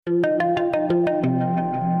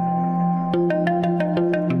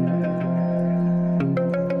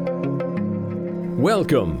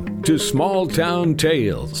Welcome to Small Town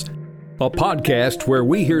Tales, a podcast where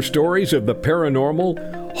we hear stories of the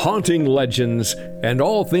paranormal, haunting legends, and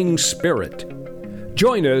all things spirit.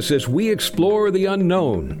 Join us as we explore the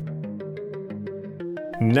unknown.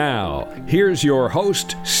 Now, here's your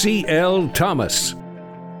host, C.L. Thomas.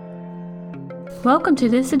 Welcome to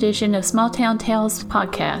this edition of Small Town Tales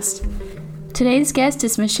podcast. Today's guest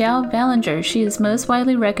is Michelle Ballinger. She is most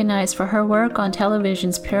widely recognized for her work on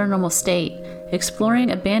television's Paranormal State, exploring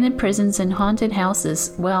abandoned prisons and haunted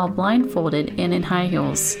houses while blindfolded and in high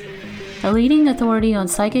heels. A leading authority on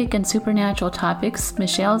psychic and supernatural topics,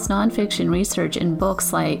 Michelle's nonfiction research in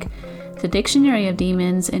books like The Dictionary of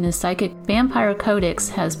Demons and the Psychic Vampire Codex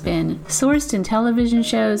has been sourced in television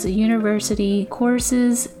shows, university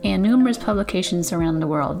courses, and numerous publications around the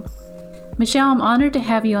world. Michelle, I'm honored to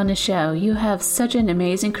have you on the show. You have such an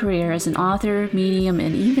amazing career as an author, medium,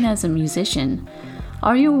 and even as a musician.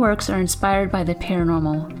 All your works are inspired by the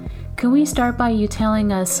paranormal. Can we start by you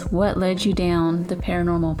telling us what led you down the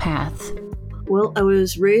paranormal path? Well, I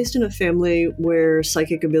was raised in a family where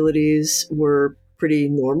psychic abilities were pretty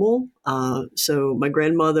normal. So my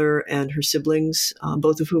grandmother and her siblings,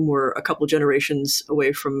 both of whom were a couple generations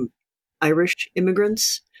away from Irish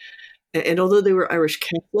immigrants. And although they were Irish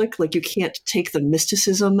Catholic, you can't take the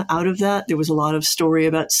mysticism out of that. There was a lot of story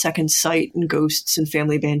about second sight and ghosts and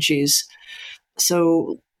family banshees.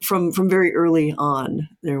 So from very early on,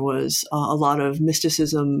 there was a lot of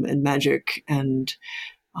mysticism and magic and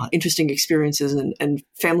interesting experiences and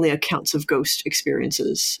family accounts of ghost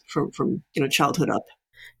experiences from childhood up.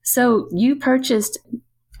 So you purchased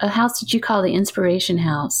a house that you call the Inspiration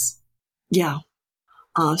House. Yeah.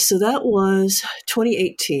 So that was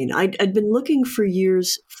 2018. I'd been looking for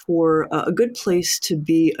years for a good place to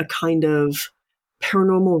be a kind of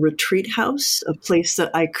paranormal retreat house, a place that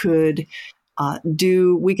I could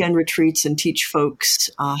do weekend retreats and teach folks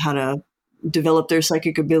how to develop their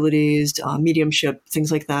psychic abilities, mediumship,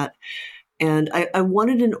 things like that. And I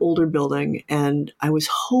wanted an older building, and I was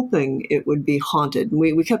hoping it would be haunted.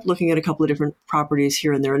 We kept looking at a couple of different properties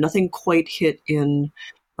here and there, and nothing quite hit in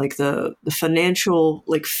the financial,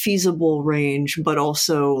 feasible range, but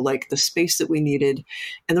also the space that we needed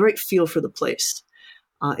and the right feel for the place.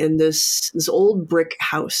 And this old brick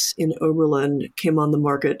house in Oberlin came on the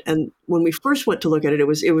market. And when we first went to look at it,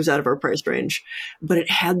 it was out of our price range, but it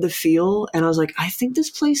had the feel. And I was like, I think this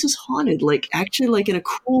place is haunted, actually in a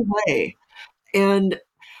cool way. And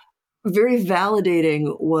very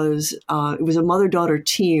validating was, it was a mother-daughter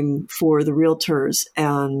team for the realtors.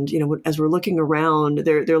 And, as we're looking around,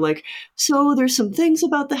 they're like, so there's some things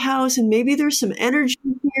about the house and maybe there's some energy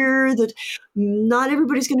here that not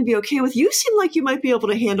everybody's going to be okay with. You seem like you might be able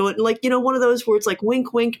to handle it. And one of those where it's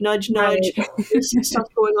wink, wink, nudge, nudge. Right. There's some stuff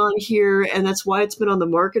going on here. And that's why it's been on the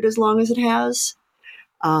market as long as it has.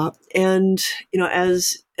 And,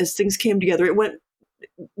 as things came together,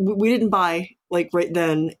 we didn't buy right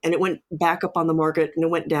then, and it went back up on the market and it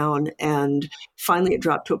went down, and finally it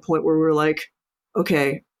dropped to a point where we were like,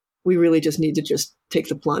 okay, we really just need to just take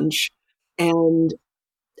the plunge. And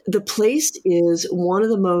the place is one of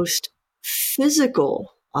the most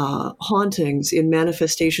physical hauntings in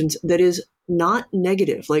manifestations that is not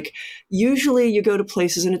negative. Usually you go to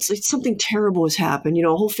places and it's something terrible has happened. A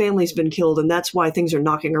whole family's been killed, and that's why things are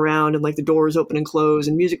knocking around and the doors open and close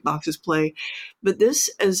and music boxes play. But this,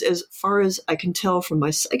 as far as I can tell from my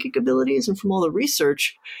psychic abilities and from all the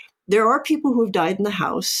research, there are people who have died in the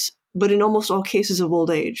house, but in almost all cases of old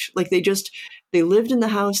age. They lived in the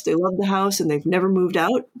house, they loved the house, and they've never moved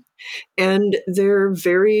out. And they're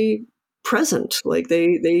very present.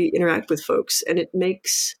 They interact with folks, and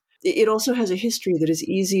it also has a history that is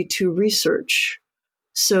easy to research.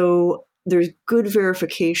 So there's good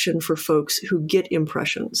verification for folks who get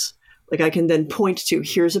impressions. I can then point to,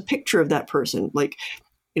 here's a picture of that person,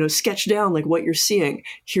 sketch down what you're seeing.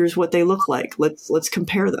 Here's what they look like. Let's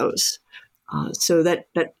compare those. So that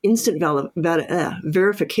instant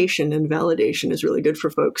verification and validation is really good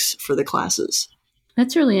for folks for the classes.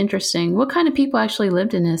 That's really interesting. What kind of people actually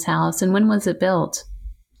lived in this house, and when was it built?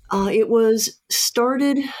 It was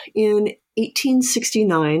started in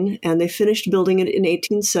 1869, and they finished building it in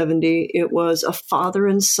 1870. It was a father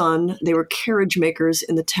and son. They were carriage makers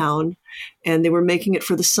in the town, and they were making it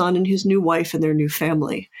for the son and his new wife and their new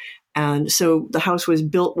family. And so the house was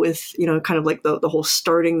built with, kind of like the whole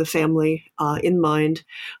starting the family in mind.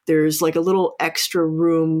 There's like a little extra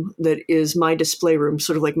room that is my display room,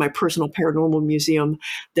 sort of like my personal paranormal museum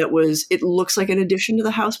it looks like an addition to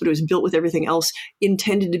the house, but it was built with everything else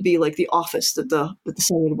intended to be like the office that the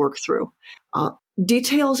son would work through.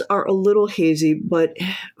 Details are a little hazy, but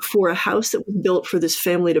for a house that was built for this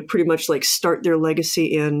family to pretty much like start their legacy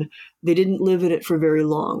in, they didn't live in it for very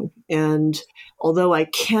long. And although I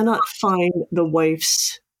cannot find the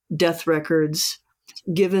wife's death records,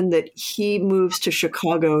 given that he moves to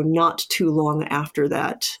Chicago not too long after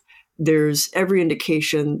that, there's every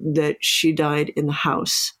indication that she died in the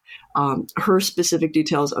house. Her specific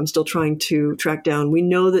details, I'm still trying to track down. We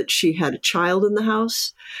know that she had a child in the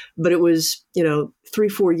house, but it was,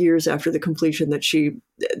 3-4 years after the completion that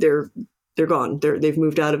they're gone. They've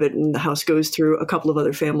moved out of it, and the house goes through a couple of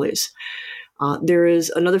other families. There is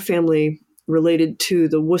another family related to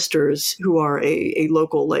the Worcesters, who are a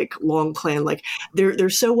local, like, long clan. Like, they're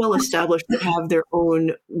so well established to have their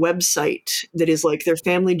own website that is like their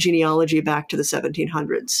family genealogy back to the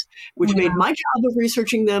 1700s, which made my job of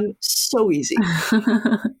researching them so easy.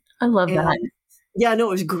 I love that. Yeah, no,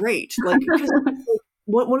 it was great. Like,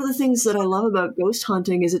 one of the things that I love about ghost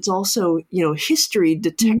hunting is it's also, history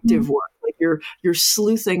detective work. Like you're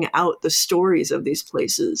sleuthing out the stories of these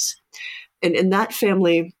places, and that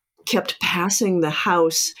family kept passing the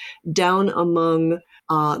house down among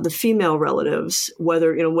the female relatives,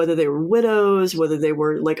 whether they were widows, whether they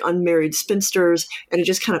were like unmarried spinsters, and it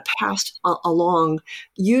just kind of passed along,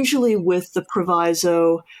 usually with the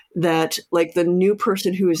proviso that like the new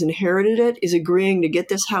person who has inherited it is agreeing to get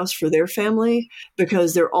this house for their family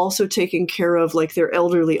because they're also taking care of like their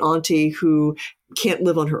elderly auntie who can't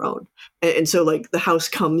live on her own. And so like the house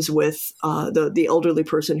comes with the elderly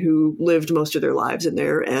person who lived most of their lives in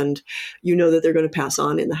there, and that they're going to pass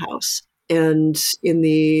on in the house. And in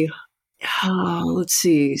the,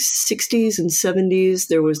 60s and 70s,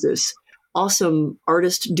 there was this awesome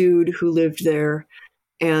artist dude who lived there.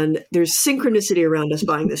 And there's synchronicity around us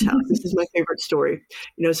buying this house. This is my favorite story.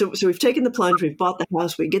 So we've taken the plunge, we've bought the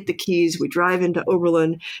house, we get the keys, we drive into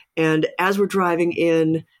Oberlin. And as we're driving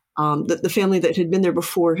in, the family that had been there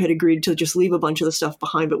before had agreed to just leave a bunch of the stuff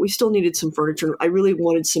behind, but we still needed some furniture. I really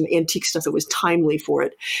wanted some antique stuff that was timely for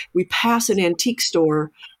it. We pass an antique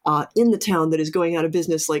store in the town that is going out of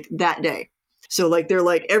business like that day. So like they're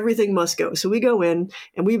like, everything must go. So we go in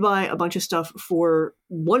and we buy a bunch of stuff for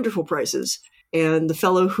wonderful prices. And the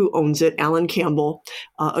fellow who owns it, Alan Campbell,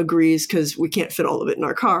 agrees, because we can't fit all of it in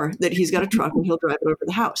our car, that he's got a truck and he'll drive it over to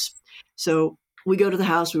the house. So we go to the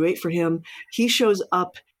house, we wait for him. He shows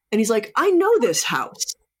up and he's like, I know this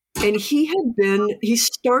house. And he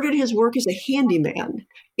started his work as a handyman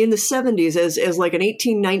in the 70s as like an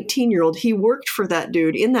 18, 19-year-old. He worked for that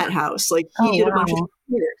dude in that house. Like he did a bunch of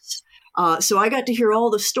years. So I got to hear all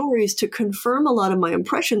the stories to confirm a lot of my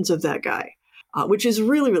impressions of that guy. Which is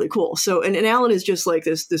really, really cool. So, and Alan is just like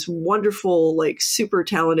this wonderful, like super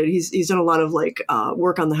talented. He's done a lot of like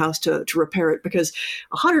work on the house to repair it, because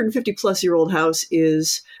a 150-plus-year-old house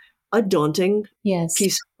is a daunting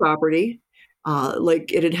piece of property.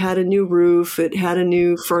 Like it had a new roof, it had a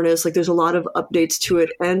new furnace. Like there's a lot of updates to it,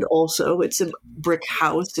 and also it's a brick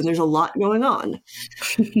house, and there's a lot going on.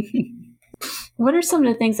 What are some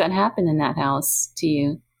of the things that happened in that house to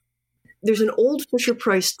you? There's an old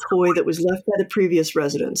Fisher-Price toy that was left by the previous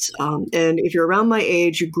residents. And if you're around my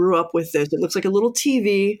age, you grew up with this. It looks like a little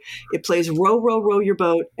TV. It plays Row, Row, Row Your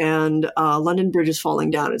Boat, and London Bridge is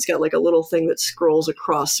Falling Down. It's got like a little thing that scrolls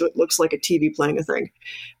across, so it looks like a TV playing a thing.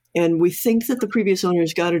 And we think that the previous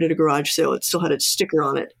owners got it at a garage sale. It still had its sticker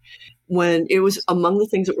on it. When it was among the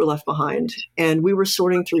things that were left behind, and we were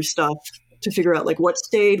sorting through stuff to figure out like what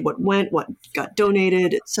stayed, what went, what got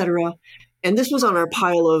donated, etc. And this was on our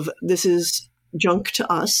pile of, this is junk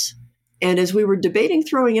to us. And as we were debating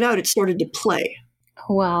throwing it out, it started to play.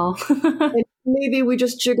 Wow. And maybe we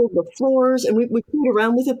just jiggled the floors and we played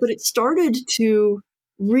around with it, but it started to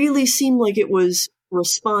really seem like it was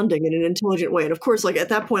responding in an intelligent way. And of course, like at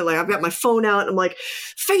that point, like I've got my phone out and I'm like,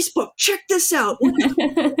 Facebook, check this out.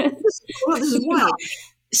 This is wild.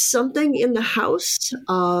 Something in the house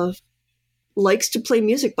likes to play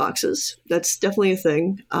music boxes. That's definitely a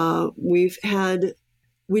thing.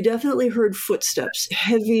 We definitely heard footsteps,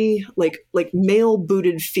 heavy, like male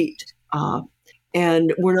booted feet.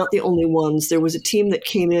 And we're not the only ones. There was a team that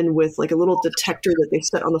came in with like a little detector that they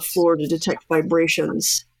set on the floor to detect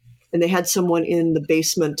vibrations. And they had someone in the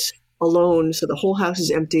basement alone. So the whole house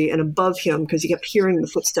is empty. And above him, because he kept hearing the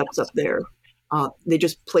footsteps up there, they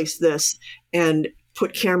just placed this and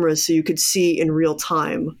put cameras so you could see in real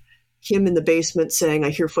time him in the basement saying, I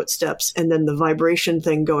hear footsteps, and then the vibration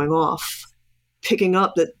thing going off, picking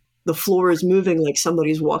up that the floor is moving like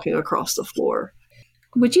somebody's walking across the floor.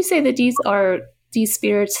 Would you say that these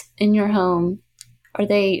spirits in your home, are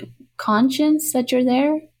they conscious that you're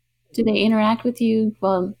there? Do they interact with you?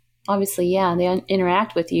 Well, obviously, yeah, they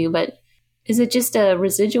interact with you, but is it just a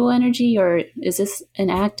residual energy, or is this an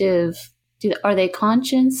active, are they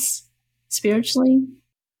conscious spiritually?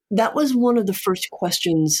 That was one of the first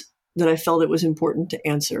questions that I felt it was important to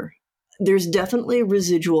answer. There's definitely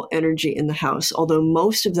residual energy in the house, although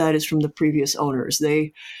most of that is from the previous owners.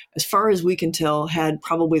 They, as far as we can tell, had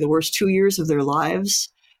probably the worst 2 years of their lives,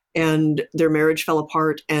 and their marriage fell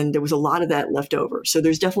apart, and there was a lot of that left over. So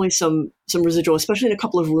there's definitely some residual, especially in a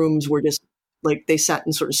couple of rooms where just like they sat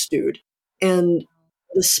and sort of stewed. And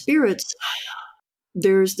the spirits,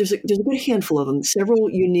 there's a good handful of them, several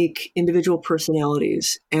unique individual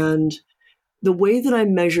personalities. And the way that I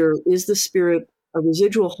measure, is the spirit a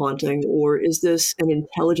residual haunting, or is this an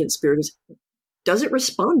intelligent spirit? Does it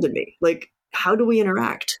respond to me? Like, how do we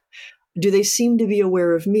interact? Do they seem to be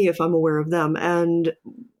aware of me if I'm aware of them? And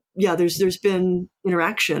yeah, there's been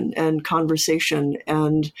interaction and conversation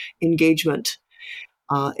and engagement.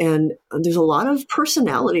 And there's a lot of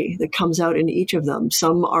personality that comes out in each of them.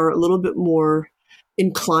 Some are a little bit more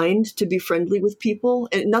inclined to be friendly with people.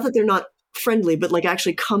 And not that they're not friendly, but like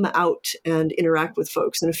actually come out and interact with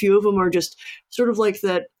folks. And a few of them are just sort of like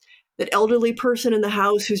that elderly person in the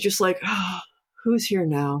house who's just like, oh, who's here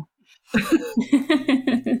now?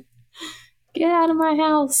 Get out of my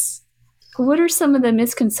house. What are some of the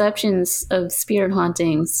misconceptions of spirit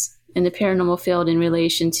hauntings in the paranormal field in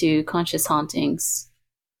relation to conscious hauntings?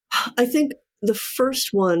 I think the first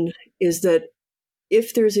one is that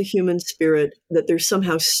if there's a human spirit, that they're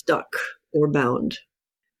somehow stuck or bound.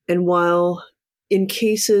 And while in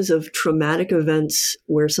cases of traumatic events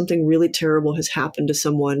where something really terrible has happened to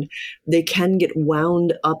someone, they can get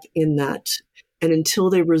wound up in that. And until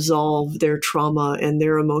they resolve their trauma and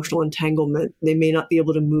their emotional entanglement, they may not be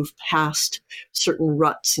able to move past certain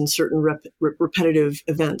ruts and certain repetitive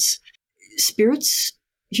events.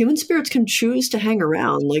 Human spirits can choose to hang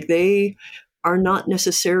around. Like, they are not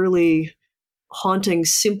necessarily haunting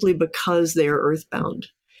simply because they are earthbound.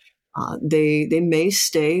 They may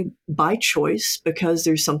stay by choice because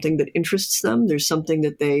there's something that interests them. There's something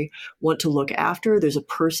that they want to look after. There's a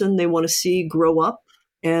person they want to see grow up.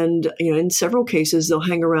 And, in several cases, they'll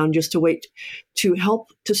hang around just to wait to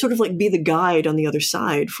help to sort of like be the guide on the other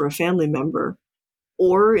side for a family member.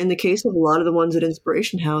 Or in the case of a lot of the ones at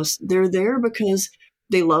Inspiration House, they're there because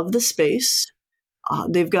they love the space.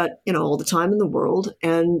 They've got, all the time in the world,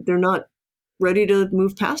 and they're not ready to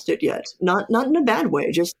move past it yet. Not in a bad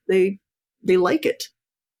way, just they like it.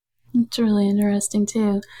 It's really interesting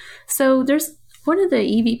too. So there's one of the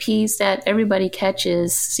EVPs that everybody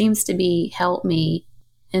catches seems to be help me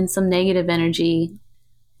and some negative energy.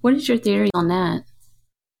 What is your theory on that?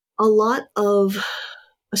 A lot of,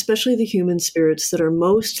 especially the human spirits that are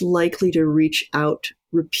most likely to reach out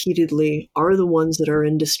repeatedly, are the ones that are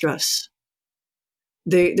in distress.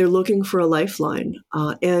 They're looking for a lifeline.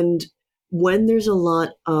 And when there's a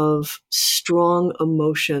lot of strong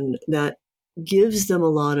emotion that gives them a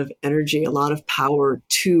lot of energy, a lot of power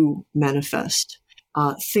to manifest.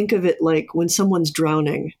 Think of it like when someone's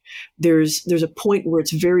drowning, there's a point where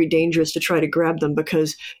it's very dangerous to try to grab them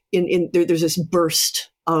because there's this burst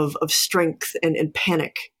of strength and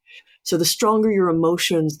panic. So the stronger your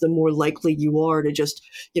emotions, the more likely you are to just,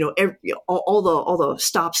 all the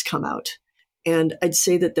stops come out. And I'd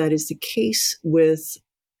say that is the case with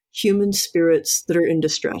human spirits that are in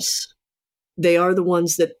distress. They are the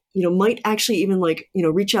ones that, might actually even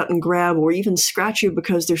reach out and grab or even scratch you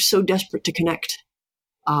because they're so desperate to connect.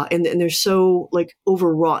 And they're so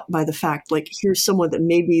overwrought by the fact, here's someone that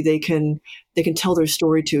maybe they can tell their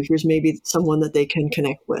story to. Here's maybe someone that they can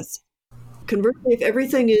connect with. Conversely, if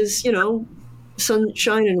everything is,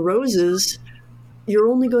 sunshine and roses, you're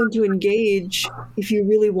only going to engage if you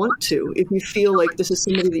really want to, if you feel like this is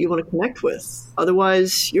somebody that you want to connect with.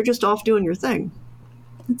 Otherwise, you're just off doing your thing.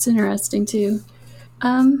 That's interesting, too.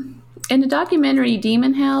 In the documentary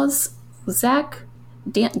Demon House, Zach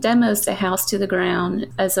demos the house to the ground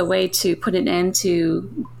as a way to put an end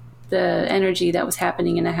to the energy that was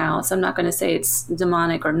happening in the house. I'm not going to say it's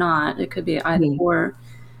demonic or not. It could be either or.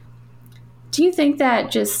 Do you think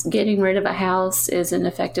that just getting rid of a house is an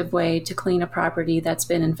effective way to clean a property that's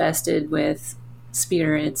been infested with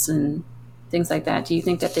spirits and things like that? Do you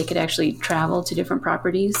think that they could actually travel to different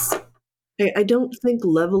properties? I don't think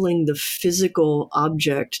leveling the physical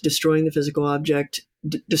object, destroying the physical object,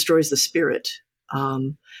 destroys the spirit.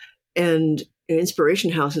 And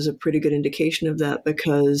Inspiration House is a pretty good indication of that,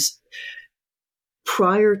 because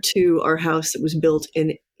prior to our house that was built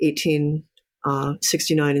in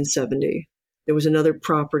 1869 and 70, there was another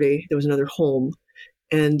property, there was another home,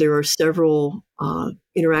 and there are several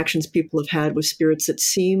interactions people have had with spirits that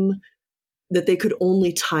seem that they could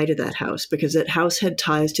only tie to that house, because that house had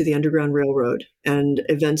ties to the Underground Railroad and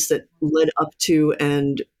events that led up to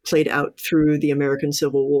and played out through the American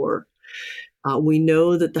Civil War. We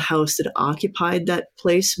know that the house that occupied that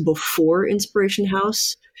place before Inspiration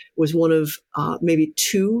House was one of maybe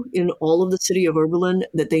two in all of the city of Oberlin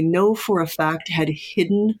that they know for a fact had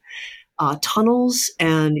hidden tunnels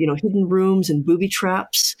and, hidden rooms and booby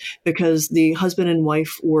traps, because the husband and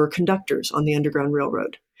wife were conductors on the Underground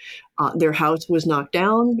Railroad. Their house was knocked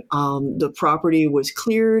down, the property was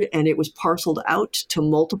cleared, and it was parceled out to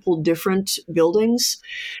multiple different buildings,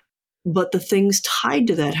 but the things tied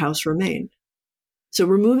to that house remain. So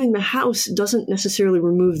removing the house doesn't necessarily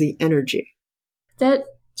remove the energy. That,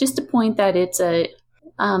 just to point that it's the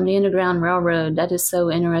Underground Railroad, that is so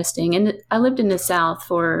interesting. And I lived in the South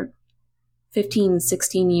for 15,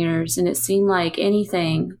 16 years, and it seemed like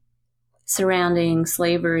anything surrounding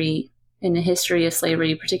slavery and the history of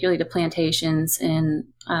slavery, particularly the plantations and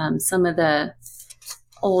some of the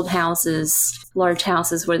old houses, large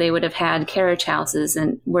houses where they would have had carriage houses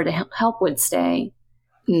and where the help would stay.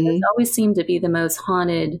 Mm-hmm. It always seemed to be the most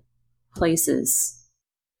haunted places.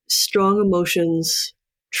 Strong emotions,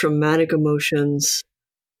 traumatic emotions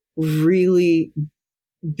really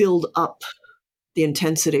build up the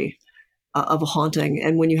intensity of a haunting.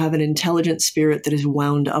 And when you have an intelligent spirit that is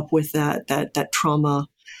wound up with that trauma,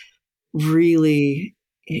 really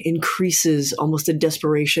increases almost the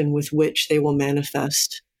desperation with which they will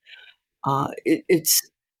manifest.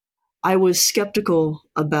 I was skeptical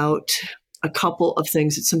about a couple of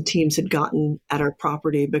things that some teams had gotten at our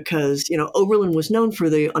property, because, Oberlin was known for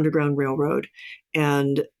the Underground Railroad,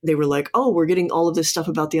 and they were like, oh, we're getting all of this stuff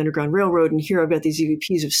about the Underground Railroad, and here I've got these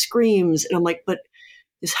EVPs of screams. And I'm like, but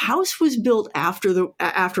this house was built after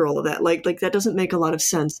all of that. Like that doesn't make a lot of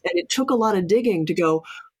sense. And it took a lot of digging to go,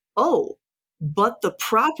 oh, but the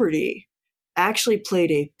property actually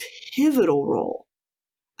played a pivotal role.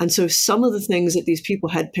 And so some of the things that these people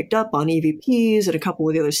had picked up on EVPs and a couple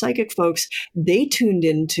of the other psychic folks, they tuned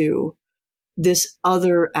into this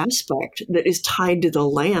other aspect that is tied to the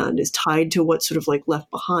land, is tied to what's sort of like left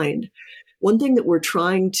behind. One thing that we're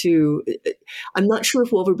trying to, I'm not sure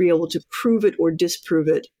if we'll ever be able to prove it or disprove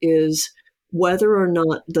it, is whether or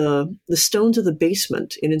not the stones of the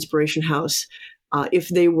basement in Inspiration House, if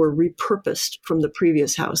they were repurposed from the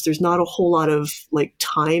previous house. There's not a whole lot of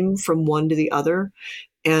time from one to the other.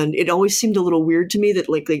 And it always seemed a little weird to me that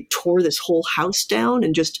they tore this whole house down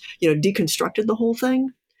and just, deconstructed the whole thing.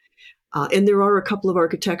 And there are a couple of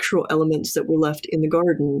architectural elements that were left in the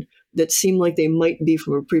garden that seem like they might be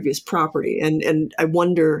from a previous property. And I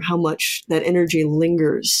wonder how much that energy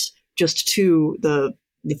lingers just to the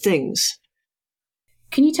things.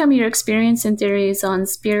 Can you tell me your experience and theories on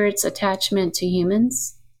spirits' attachment to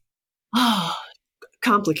humans?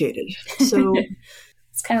 Complicated. So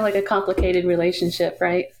it's kind of like a complicated relationship,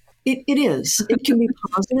 right? It is. It can be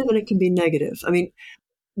positive and it can be negative. I mean,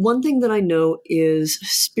 one thing that I know is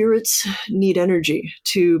spirits need energy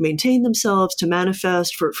to maintain themselves, to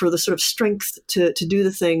manifest, for the sort of strength to do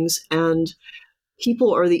the things. And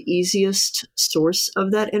people are the easiest source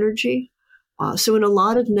of that energy. So in a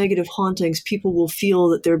lot of negative hauntings, people will feel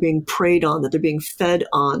that they're being preyed on, that they're being fed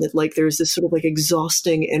on, that there's this sort of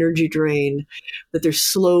exhausting energy drain, that they're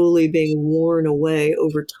slowly being worn away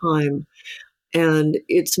over time. And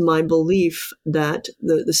it's my belief that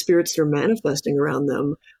the spirits that are manifesting around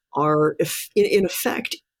them are, in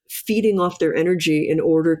effect, feeding off their energy in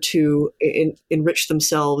order to enrich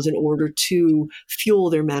themselves, in order to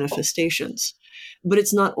fuel their manifestations. But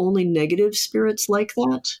it's not only negative spirits like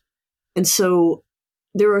that. And so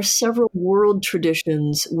there are several world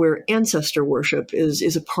traditions where ancestor worship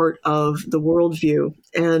is a part of the worldview.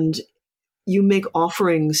 And you make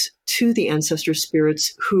offerings to the ancestor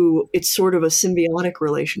spirits who, it's sort of a symbiotic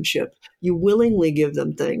relationship. You willingly give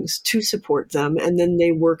them things to support them, and then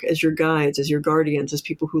they work as your guides, as your guardians, as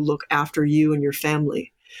people who look after you and your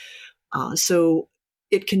family. So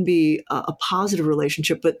it can be a positive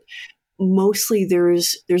relationship, but mostly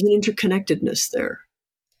there's an interconnectedness there.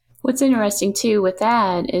 What's interesting, too, with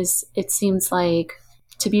that is it seems like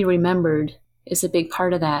to be remembered is a big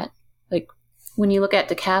part of that. Like when you look at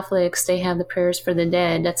the Catholics, they have the prayers for the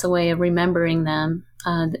dead. That's a way of remembering them.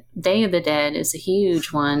 The Day of the Dead is a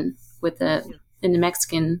huge one in the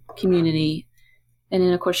Mexican community. And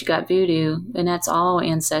then, of course, you got voodoo, and that's all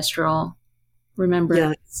ancestral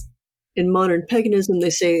remembrance. in modern paganism, they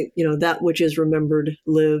say, that which is remembered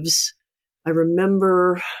lives. I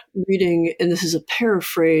remember reading, and this is a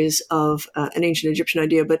paraphrase of an ancient Egyptian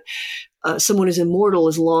idea, but someone is immortal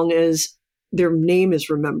as long as their name is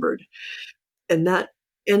remembered. And that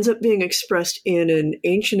ends up being expressed in an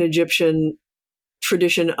ancient Egyptian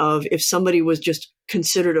tradition of, if somebody was just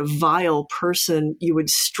considered a vile person, you would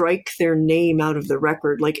strike their name out of the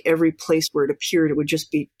record. Like every place where it appeared, it would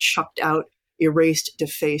just be chucked out, erased,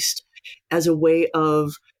 defaced, as a way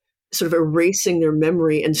of sort of erasing their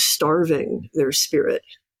memory and starving their spirit.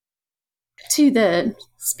 To the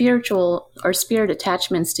spiritual or spirit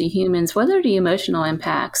attachments to humans, what are the emotional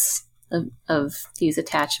impacts of these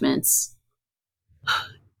attachments?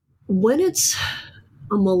 When it's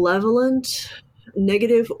a malevolent,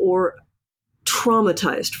 negative, or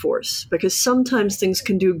traumatized force, because sometimes things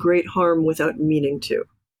can do great harm without meaning to,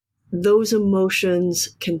 those emotions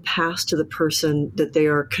can pass to the person that they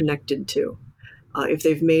are connected to. If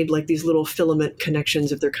they've made like these little filament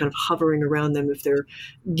connections, if they're kind of hovering around them, if they're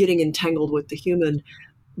getting entangled with the human,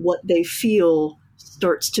 what they feel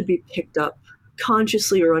starts to be picked up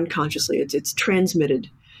consciously or unconsciously. It's transmitted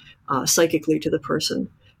psychically to the person.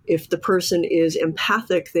 If the person is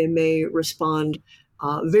empathic, they may respond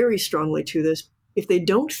very strongly to this. If they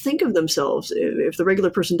don't think of themselves, if the regular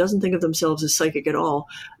person doesn't think of themselves as psychic at all,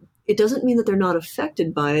 it doesn't mean that they're not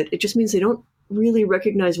affected by it. It just means they don't really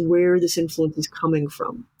recognize where this influence is coming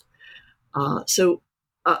from. So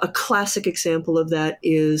a classic example of that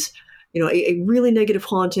is, a really negative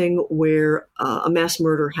haunting where a mass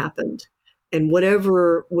murder happened. And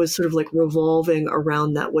whatever was sort of like revolving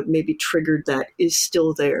around that, what maybe triggered that, is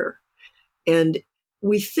still there. And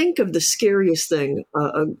we think of the scariest thing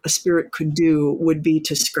a spirit could do would be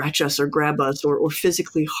to scratch us or grab us or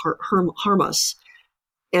physically harm us.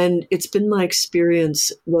 And it's been my experience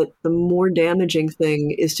that the more damaging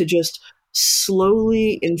thing is to just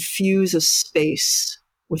slowly infuse a space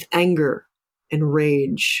with anger and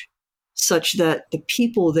rage, such that the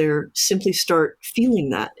people there simply start feeling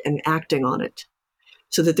that and acting on it.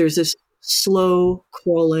 So that there's this slow,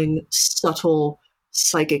 crawling, subtle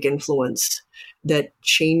psychic influence that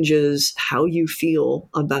changes how you feel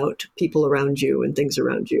about people around you and things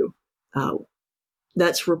around you.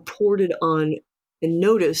 That's reported on and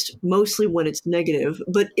noticed mostly when it's negative,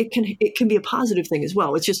 but it can be a positive thing as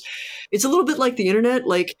well. It's a little bit like the internet.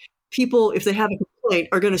 Like, people, if they have a complaint,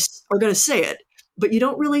 are gonna say it, but you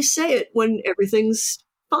don't really say it when everything's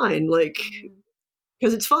fine. Like,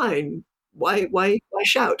 because it's fine. Why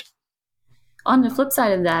shout? On the flip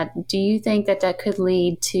side of that, do you think that could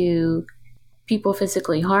lead to people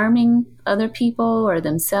physically harming other people or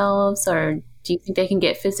themselves, or do you think they can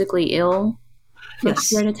get physically ill from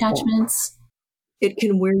spirit attachments? It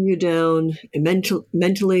can wear you down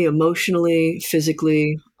mentally, emotionally,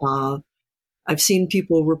 physically. I've seen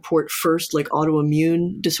people report first like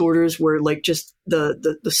autoimmune disorders where like just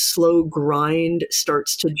the slow grind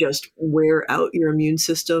starts to just wear out your immune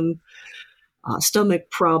system,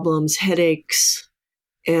 stomach problems, headaches,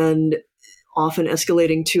 and often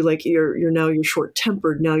escalating to like you're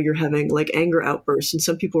short-tempered. Now you're having like anger outbursts, and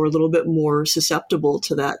some people are a little bit more susceptible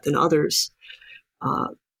to that than others.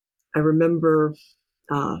 I remember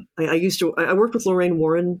I worked with Lorraine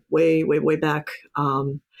Warren way back.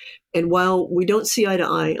 And while we don't see eye to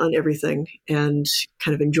eye on everything and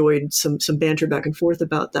kind of enjoyed some banter back and forth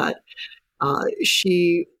about that,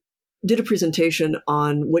 she did a presentation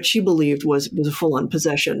on what she believed was a full-on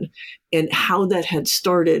possession, and how that had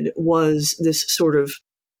started was this sort of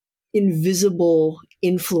invisible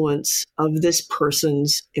influence of this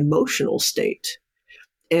person's emotional state.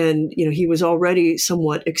 And, he was already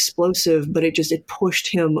somewhat explosive, but it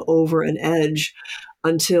pushed him over an edge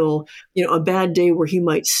until, a bad day where he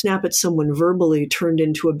might snap at someone verbally turned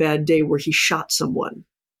into a bad day where he shot someone.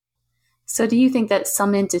 So do you think that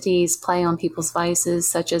some entities play on people's vices,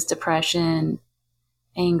 such as depression,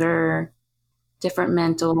 anger, different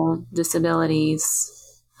mental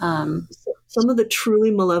disabilities? Some of the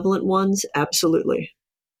truly malevolent ones, absolutely.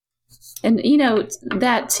 And,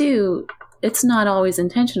 that too, it's not always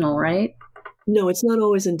intentional, right? No, it's not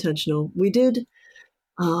always intentional. We did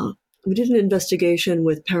an investigation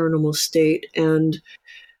with Paranormal State, and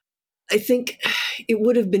I think it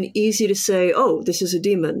would have been easy to say, oh, this is a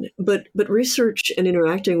demon. But research and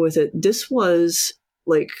interacting with it, this was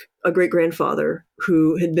like a great-grandfather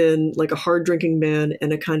who had been like a hard-drinking man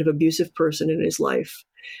and a kind of abusive person in his life.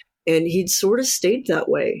 And he'd sort of stayed that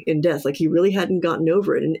way in death. Like, he really hadn't gotten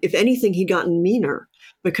over it. And if anything, he'd gotten meaner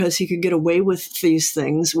because he could get away with these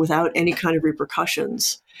things without any kind of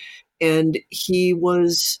repercussions. And he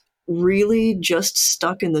was really just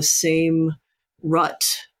stuck in the same rut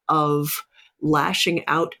of lashing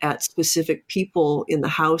out at specific people in the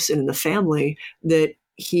house and in the family that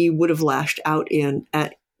he would have lashed out in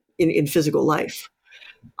physical life.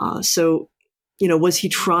 So, was he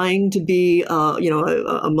trying to be,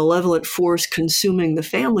 a malevolent force consuming the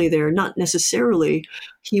family there? Not necessarily.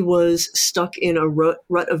 He was stuck in a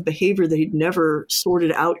rut of behavior that he'd never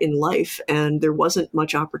sorted out in life, and there wasn't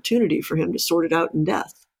much opportunity for him to sort it out in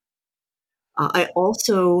death. I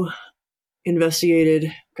also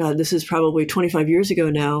investigated, this is probably 25 years ago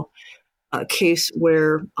now, a case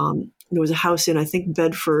where there was a house in, I think,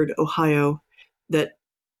 Bedford, Ohio, that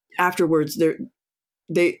afterwards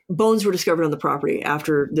bones were discovered on the property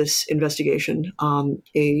after this investigation. A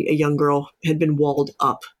young girl had been walled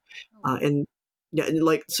up,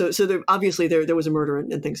 so there obviously there was a murder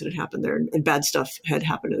and things that had happened there, and bad stuff had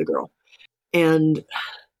happened to the girl. And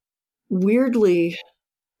weirdly,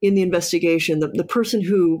 in the investigation, the person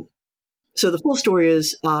so the full story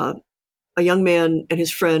is a young man and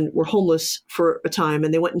his friend were homeless for a time,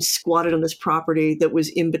 and they went and squatted on this property that was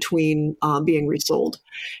in between being resold.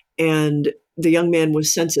 And the young man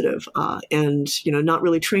was sensitive and, not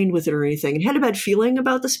really trained with it or anything, and had a bad feeling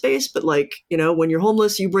about the space. But when you're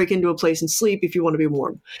homeless, you break into a place and sleep if you want to be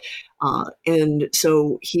warm. And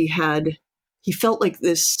so he felt like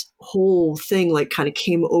this whole thing kind of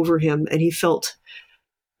came over him, and he felt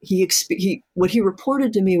what he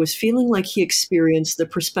reported to me was feeling like he experienced the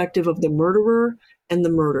perspective of the murderer and the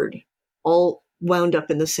murdered, all wound up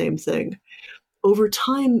in the same thing. Over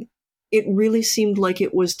time, it really seemed like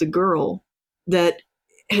it was the girl that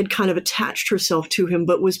had kind of attached herself to him,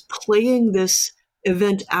 but was playing this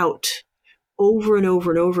event out over and over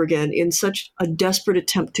and over again in such a desperate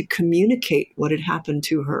attempt to communicate what had happened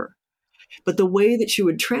to her. But the way that she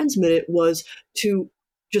would transmit it was to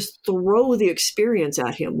just throw the experience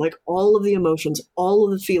at him, like all of the emotions, all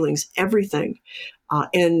of the feelings, everything.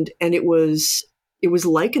 And it was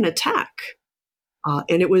like an attack.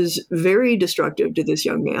 And it was very destructive to this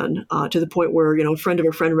young man, to the point where, a friend of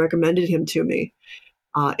a friend recommended him to me.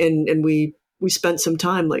 And we spent some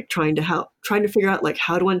time trying to figure out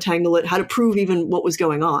how to untangle it, how to prove even what was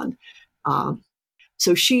going on.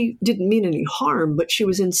 So she didn't mean any harm, but she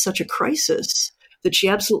was in such a crisis that she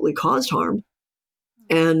absolutely caused harm.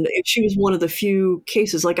 And she was one of the few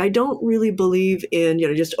cases, I don't really believe in,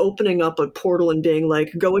 just opening up a portal and being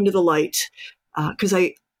go into the light. Because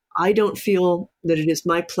I don't feel that it is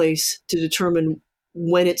my place to determine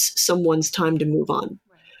when it's someone's time to move on.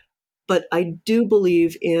 Right. But I do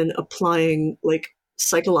believe in applying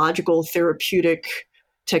psychological therapeutic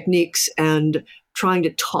techniques and trying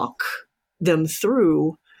to talk them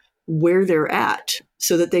through where they're at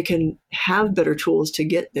so that they can have better tools to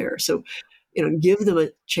get there. So, give them a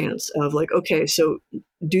chance of okay, so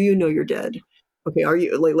do you know you're dead? Okay, are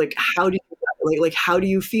you how do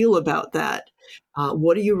you feel about that?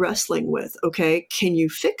 What are you wrestling with? Okay, can you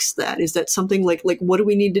fix that? Is that something what do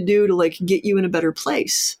we need to do to get you in a better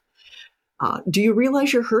place? Do you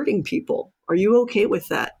realize you're hurting people? Are you okay with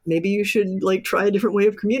that? Maybe you should try a different way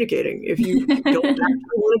of communicating if you don't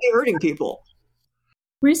actually want to be hurting people.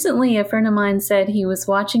 Recently, a friend of mine said he was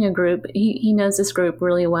watching a group. He knows this group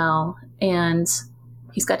really well, and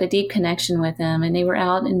he's got a deep connection with them. And they were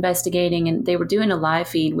out investigating, and they were doing a live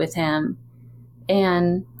feed with him.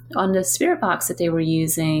 And on the spirit box that they were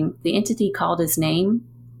using, the entity called his name.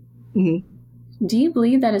 Mm-hmm. Do you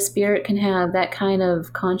believe that a spirit can have that kind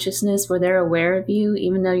of consciousness where they're aware of you,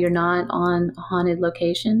 even though you're not on a haunted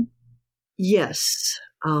location? Yes,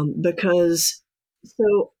 because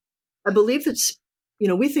I believe that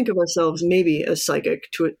we think of ourselves maybe as psychic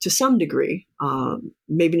to some degree.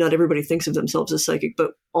 Maybe not everybody thinks of themselves as psychic,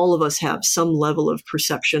 but all of us have some level of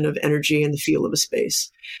perception of energy and the feel of a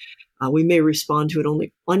space. We may respond to it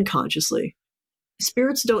only unconsciously.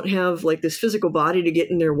 Spirits don't have this physical body to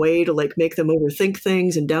get in their way to make them overthink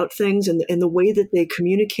things and doubt things. And the way that they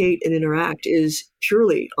communicate and interact is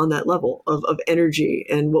purely on that level of energy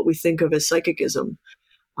and what we think of as psychicism.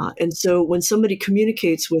 And so when somebody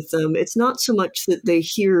communicates with them, it's not so much that they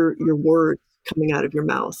hear your words coming out of your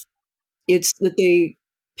mouth. It's that they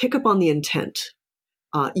pick up on the intent.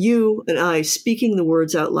 You and I speaking the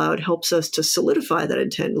words out loud helps us to solidify that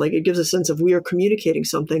intent. It gives a sense of we are communicating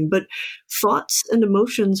something, but thoughts and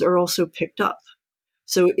emotions are also picked up.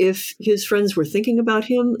 So if his friends were thinking about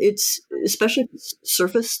him, it's especially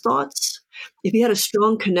surface thoughts. If he had a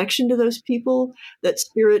strong connection to those people, that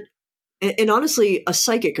spirit, and honestly, a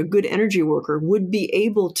psychic, a good energy worker would be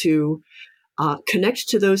able to connect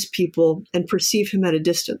to those people and perceive him at a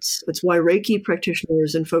distance. That's why Reiki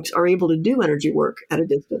practitioners and folks are able to do energy work at a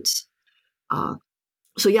distance.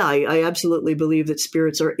 So yeah, I absolutely believe that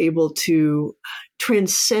spirits are able to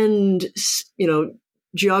transcend,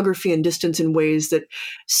 geography and distance in ways that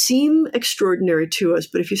seem extraordinary to us.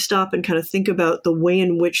 But if you stop and kind of think about the way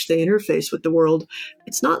in which they interface with the world,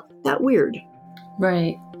 it's not that weird.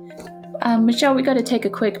 Right. Michelle, we got to take a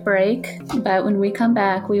quick break, but when we come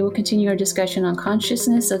back, we will continue our discussion on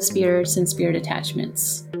consciousness of spirits and spirit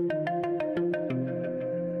attachments.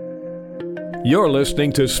 You're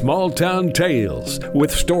listening to Small Town Tales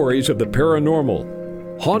with stories of the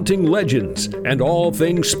paranormal, haunting legends, and all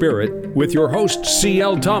things spirit with your host,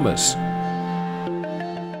 C.L. Thomas.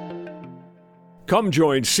 Come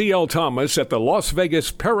join C.L. Thomas at the Las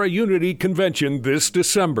Vegas Para-Unity Convention this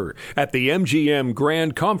December at the MGM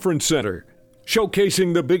Grand Conference Center,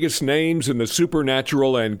 showcasing the biggest names in the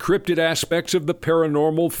supernatural and cryptid aspects of the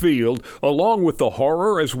paranormal field, along with the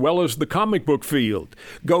horror as well as the comic book field.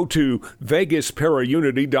 Go to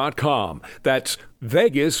VegasParaUnity.com. That's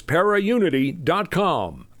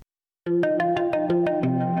VegasParaUnity.com.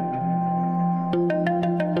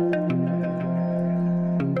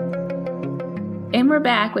 And we're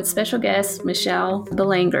back with special guest Michelle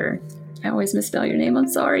Belanger. I always misspell your name, I'm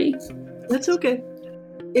sorry. That's okay.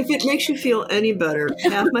 If it makes you feel any better,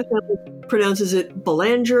 half my family pronounces it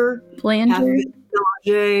Belanger, half of it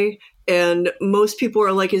Belanger, and most people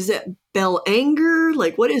are like, is that Belanger?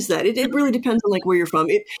 Like, what is that? It really depends on like where you're from.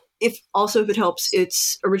 If it helps,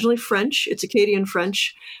 it's originally French. It's Acadian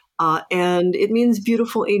French, and it means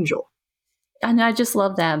beautiful angel. And I just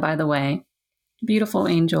love that, by the way. Beautiful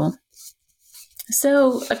angel.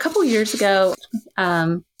 So a couple years ago,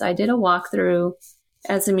 I did a walkthrough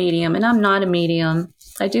as a medium, and I'm not a medium.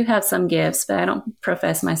 I do have some gifts, but I don't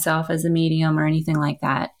profess myself as a medium or anything like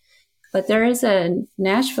that. But there is a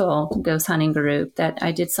Nashville ghost hunting group that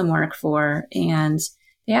I did some work for, and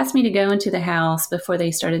they asked me to go into the house before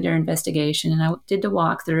they started their investigation, and I did the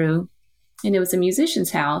walkthrough, and it was a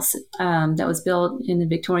musician's house that was built in the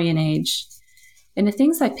Victorian age. And the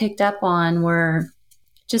things I picked up on were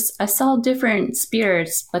I saw different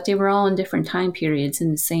spirits, but they were all in different time periods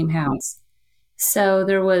in the same house. So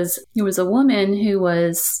there was a woman who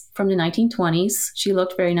was from the 1920s. She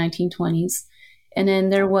looked very 1920s. And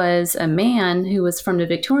then there was a man who was from the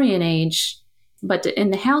Victorian age, but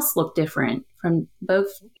the house looked different from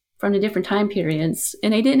the different time periods.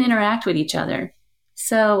 And they didn't interact with each other.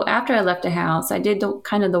 So after I left the house, I did the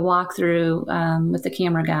walkthrough with the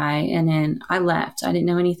camera guy, and then I left. I didn't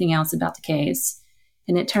know anything else about the case.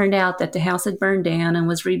 And it turned out that the house had burned down and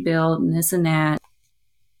was rebuilt and this and that.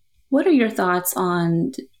 What are your thoughts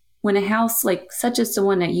on when a house like such as the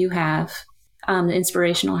one that you have, the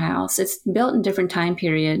inspirational house, it's built in different time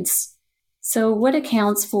periods. So what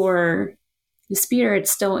accounts for the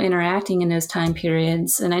spirits still interacting in those time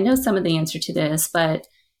periods? And I know some of the answer to this, but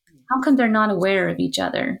how come they're not aware of each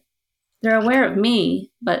other? They're aware of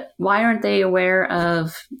me, but why aren't they aware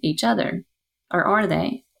of each other? Or are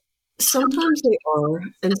they? Sometimes they are,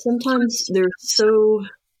 and sometimes they're so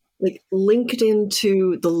like linked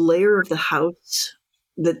into the layer of the house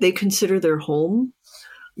that they consider their home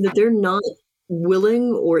that they're not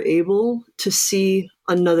willing or able to see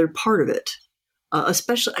another part of it.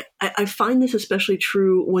 Especially, I find this especially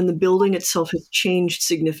true when the building itself has changed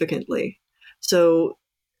significantly. So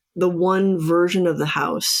the one version of the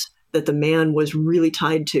house that the man was really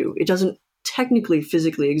tied to, it doesn't technically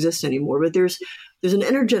physically exist anymore, but there's an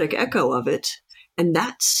energetic echo of it, and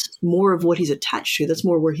that's more of what he's attached to. That's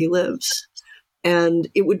more where he lives. And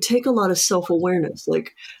it would take a lot of self-awareness,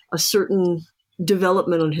 like a certain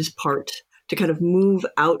development on his part to kind of move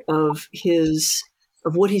out of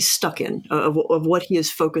what he's stuck in, of what he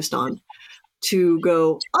is focused on, to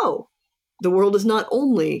go, oh, the world is not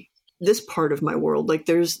only this part of my world. Like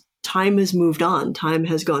time has moved on. Time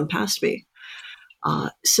has gone past me.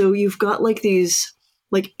 So you've got like these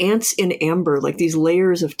like ants in amber, like these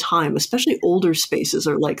layers of time, especially older spaces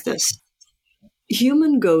are like this.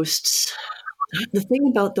 Human ghosts, the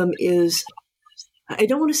thing about them is, I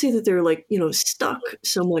don't want to say that they're like, stuck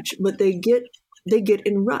so much, but they get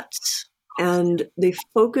in ruts and they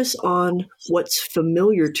focus on what's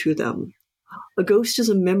familiar to them. A ghost is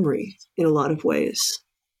a memory in a lot of ways.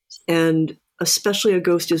 And especially a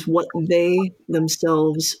ghost is what they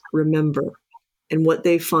themselves remember and what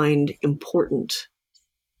they find important.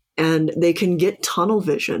 And they can get tunnel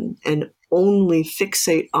vision and only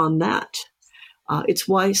fixate on that. It's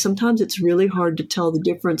why sometimes it's really hard to tell the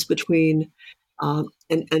difference between a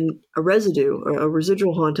residue or a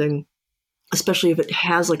residual haunting, especially if it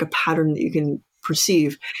has like a pattern that you can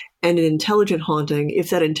perceive, and an intelligent haunting, if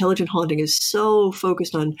that intelligent haunting is so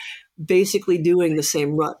focused on basically doing the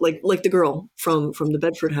same rut, like the girl from the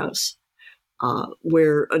Bedford house.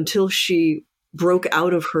 where until she broke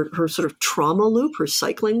out of her sort of trauma loop, her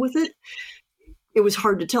cycling with it, it was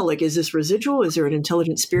hard to tell, like, is this residual? Is there an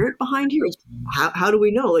intelligent spirit behind here? How do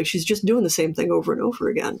we know? Like, she's just doing the same thing over and over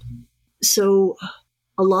again. So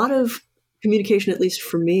a lot of communication, at least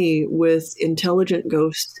for me, with intelligent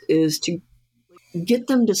ghosts is to get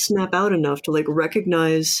them to snap out enough to like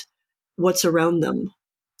recognize what's around them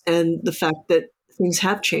and the fact that things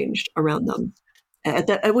have changed around them.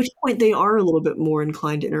 At which point they are a little bit more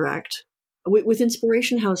inclined to interact. With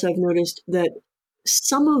Inspiration House, I've noticed that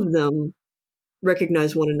some of them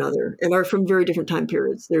recognize one another and are from very different time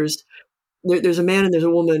periods. There's a man and there's a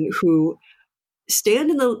woman who stand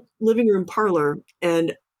in the living room parlor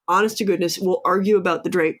and, honest to goodness, will argue about the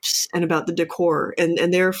drapes and about the decor. And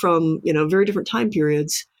they're from, very different time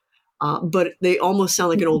periods, but they almost sound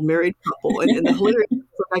like an old married couple. And the hilarious,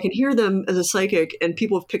 I can hear them as a psychic, and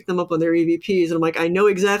people have picked them up on their EVPs. And I'm like, I know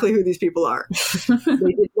exactly who these people are. They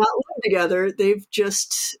did not live together. They've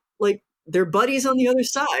just, like, they're buddies on the other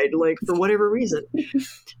side, like, for whatever reason.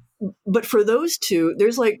 But for those two,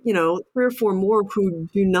 there's like, 3 or 4 more who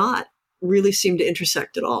do not really seem to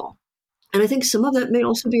intersect at all. And I think some of that may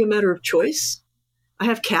also be a matter of choice. I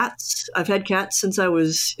have cats. I've had cats since I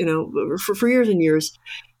was, for years and years.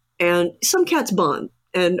 And some cats bond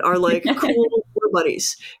and are like cool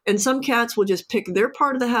buddies. And some cats will just pick their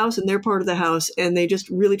part of the house and their part of the house, and they just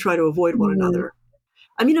really try to avoid one another.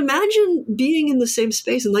 I mean, imagine being in the same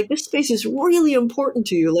space and like, this space is really important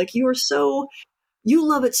to you. Like, you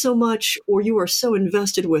love it so much, or you are so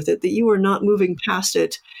invested with it that you are not moving past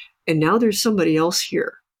it. And now there's somebody else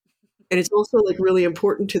here. And it's also like really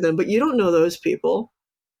important to them, but you don't know those people.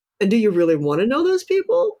 And do you really want to know those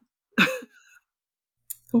people?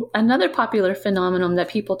 Another popular phenomenon that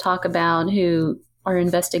people talk about who are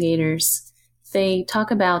investigators, they talk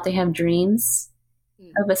about they have dreams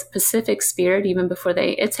of a specific spirit even before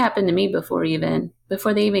it's happened to me before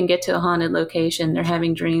they even get to a haunted location, they're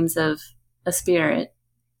having dreams of a spirit.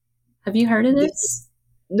 Have you heard of this?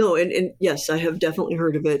 No, and yes, I have definitely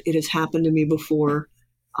heard of it. It has happened to me before.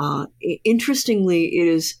 Interestingly, it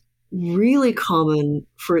is really common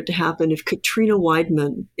for it to happen if Katrina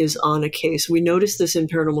Weidman is on a case. We noticed this in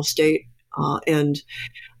Paranormal State, and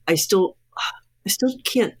I still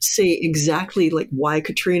can't say exactly like why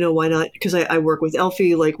Katrina, why not? Because I work with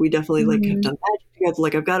Elfie, like we definitely like have done magic together.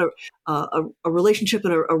 Like I've got a relationship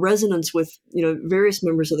and a resonance with various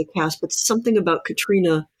members of the cast, but something about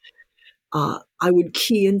Katrina, I would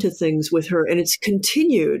key into things with her, and it's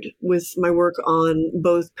continued with my work on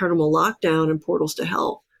both Paranormal Lockdown and Portals to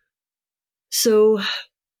Hell. So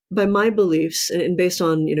by my beliefs and based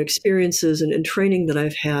on experiences and training that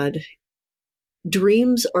I've had,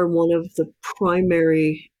 dreams are one of the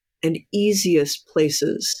primary and easiest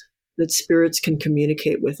places that spirits can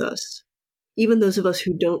communicate with us. Even those of us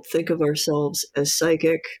who don't think of ourselves as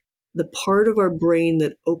psychic, the part of our brain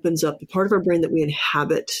that opens up, the part of our brain that we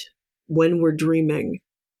inhabit when we're dreaming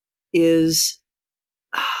is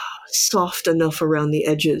soft enough around the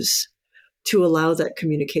edges to allow that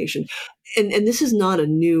communication. And this is not a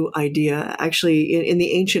new idea. Actually, in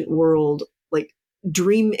the ancient world, like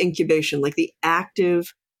dream incubation, like the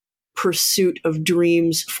active pursuit of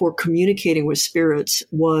dreams for communicating with spirits,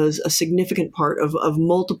 was a significant part of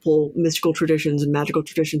multiple mystical traditions and magical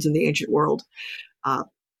traditions in the ancient world.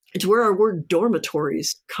 It's where our word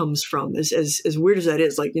dormitories comes from, as weird as that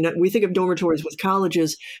is. Like, we think of dormitories with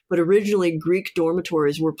colleges, but originally Greek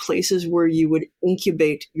dormitories were places where you would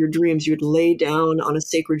incubate your dreams. You would lay down on a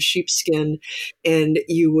sacred sheepskin and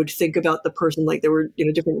you would think about the person. Like, there were,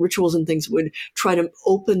 different rituals and things that would try to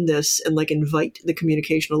open this and like invite the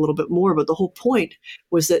communication a little bit more. But the whole point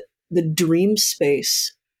was that the dream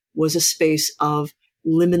space was a space of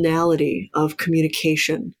liminality, of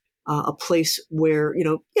communication. A place where,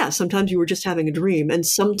 sometimes you were just having a dream and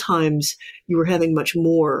sometimes you were having much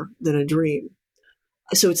more than a dream.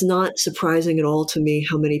 So it's not surprising at all to me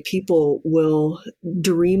how many people will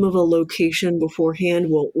dream of a location beforehand,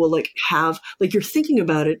 will like have, like you're thinking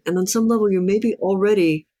about it, and on some level you're maybe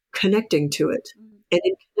already connecting to it. And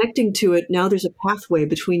in connecting to it, now there's a pathway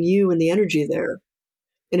between you and the energy there.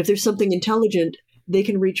 And if there's something intelligent, they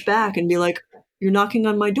can reach back and be like, you're knocking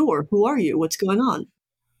on my door. Who are you? What's going on?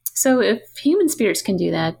 So if human spirits can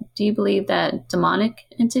do that, do you believe that demonic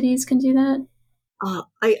entities can do that?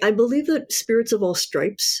 I believe that spirits of all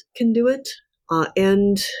stripes can do it.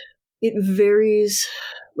 And it varies,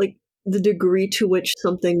 like the degree to which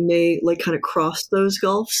something may like kind of cross those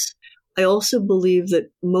gulfs. I also believe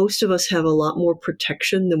that most of us have a lot more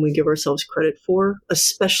protection than we give ourselves credit for,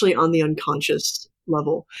 especially on the unconscious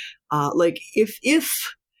level. Like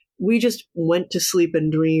if we just went to sleep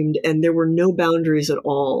and dreamed, and there were no boundaries at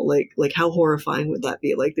all. Like how horrifying would that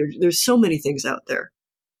be? Like there's so many things out there.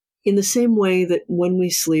 In the same way that when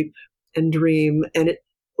we sleep and dream, and it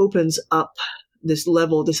opens up this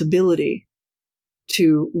level, this ability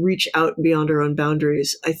to reach out beyond our own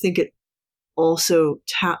boundaries, I think it also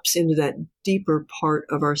taps into that deeper part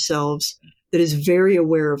of ourselves that is very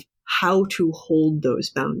aware of how to hold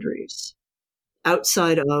those boundaries.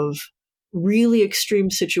 Outside of really extreme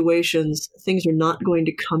situations, things are not going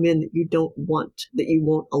to come in that you don't want, that you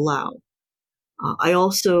won't allow. I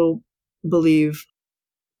also believe,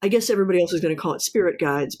 I guess everybody else is going to call it spirit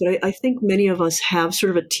guides, but I think many of us have sort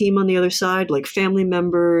of a team on the other side, like family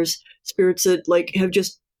members, spirits that like have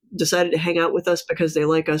just decided to hang out with us because they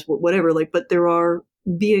like us, whatever. Like, but there are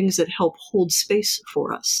beings that help hold space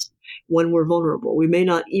for us when we're vulnerable. We may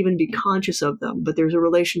not even be conscious of them, but there's a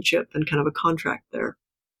relationship and kind of a contract there.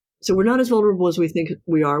 So we're not as vulnerable as we think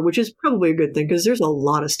we are, which is probably a good thing because there's a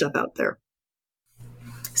lot of stuff out there.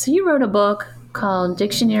 So you wrote a book called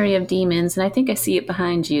Dictionary of Demons, and I think I see it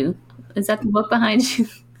behind you. Is that the book behind you?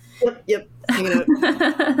 Yep.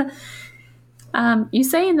 Hanging out. You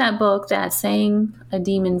say in that book that saying a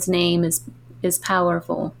demon's name is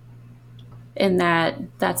powerful, and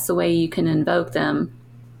that's the way you can invoke them.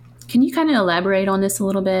 Can you kind of elaborate on this a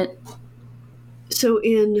little bit? So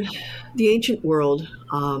in the ancient world,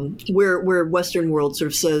 where Western world sort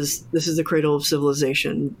of says this is the cradle of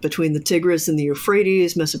civilization, between the Tigris and the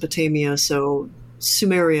Euphrates, Mesopotamia, so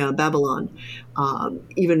Sumeria, Babylon,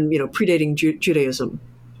 even predating Judaism.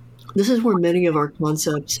 This is where many of our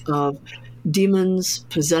concepts of demons,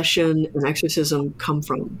 possession, and exorcism come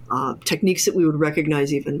from, techniques that we would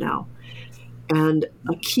recognize even now. And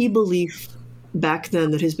a key belief back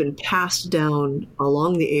then that has been passed down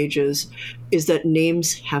along the ages is that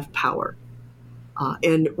names have power.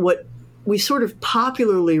 And what we sort of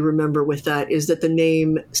popularly remember with that is that the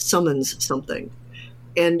name summons something.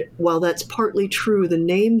 And while that's partly true, the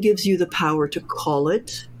name gives you the power to call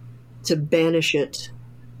it, to banish it,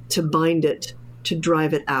 to bind it, to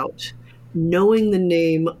drive it out. Knowing the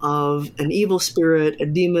name of an evil spirit, a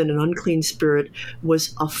demon, an unclean spirit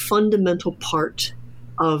was a fundamental part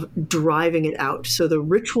of driving it out. So the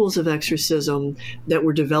rituals of exorcism that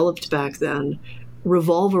were developed back then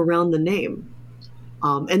revolve around the name.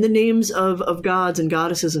 And the names of gods and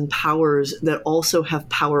goddesses and powers that also have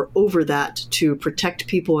power over that to protect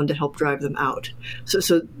people and to help drive them out.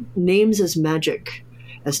 So names as magic,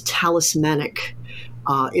 as talismanic,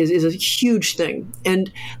 is a huge thing.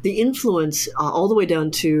 And the influence all the way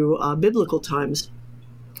down to biblical times,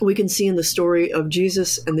 we can see in the story of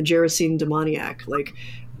Jesus and the Gerasene demoniac. Like,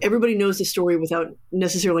 everybody knows the story without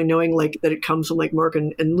necessarily knowing like that it comes from like Mark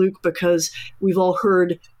and Luke, because we've all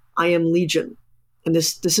heard I am Legion. And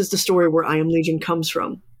this is the story where I am Legion comes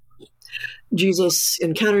from. Jesus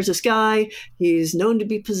encounters this guy. He's known to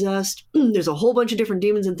be possessed. There's a whole bunch of different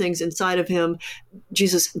demons and things inside of him.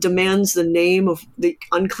 Jesus demands the name of the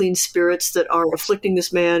unclean spirits that are afflicting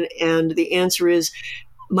this man. And the answer is,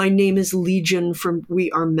 my name is Legion, from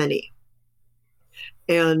we are many.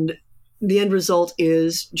 And the end result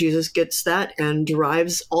is Jesus gets that and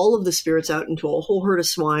drives all of the spirits out into a whole herd of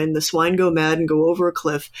swine. The swine go mad and go over a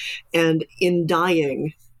cliff. And in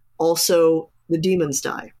dying, also the demons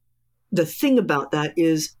die. The thing about that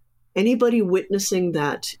is anybody witnessing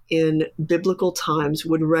that in biblical times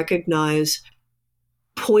would recognize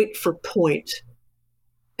point for point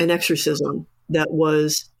an exorcism that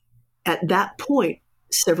was at that point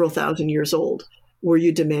several thousand years old, where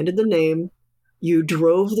you demanded the name, you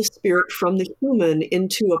drove the spirit from the human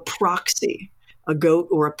into a proxy, a goat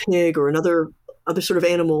or a pig or another sort of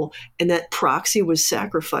animal, and that proxy was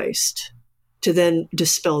sacrificed to then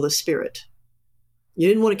dispel the spirit. You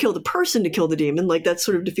didn't want to kill the person to kill the demon, like that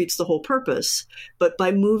sort of defeats the whole purpose, but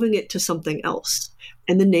by moving it to something else.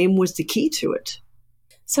 And the name was the key to it.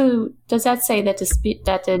 So does that say that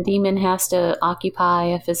the demon has to occupy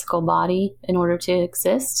a physical body in order to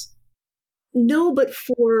exist? No, but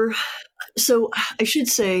so I should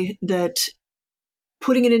say that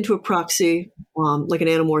putting it into a proxy, like an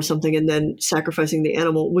animal or something, and then sacrificing the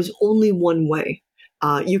animal was only one way.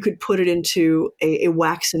 You could put it into a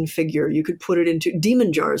waxen figure. You could put it into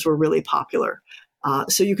demon jars were really popular.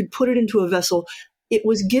 So you could put it into a vessel. It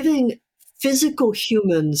was giving physical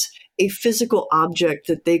humans a physical object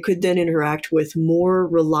that they could then interact with more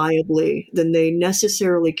reliably than they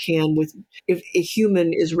necessarily can with if a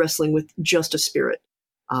human is wrestling with just a spirit.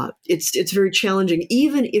 It's very challenging,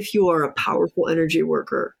 even if you are a powerful energy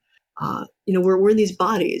worker. We're in these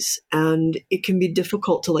bodies, and it can be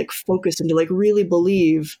difficult to like focus and to like really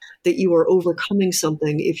believe that you are overcoming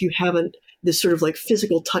something if you haven't this sort of like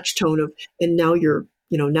physical touch tone of, and now you're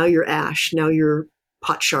ash, now you're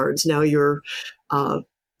pot shards, now you're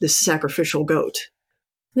this sacrificial goat.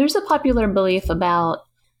 There's a popular belief about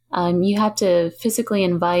you have to physically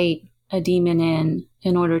invite a demon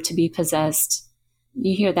in order to be possessed.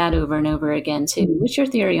 You hear that over and over again, too. What's your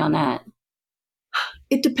theory on that?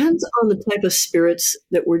 It depends on the type of spirits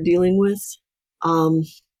that we're dealing with.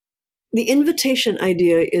 The invitation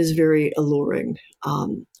idea is very alluring. I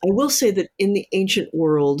will say that in the ancient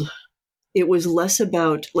world, it was less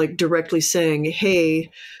about like directly saying, hey,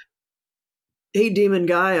 demon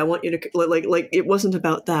guy, I want you to like it wasn't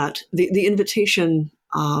about that. The invitation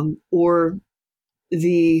or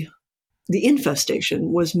the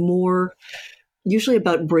infestation was more usually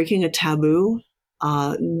about breaking a taboo,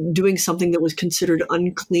 doing something that was considered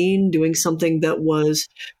unclean, doing something that was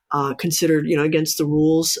considered, against the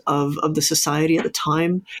rules of the society at the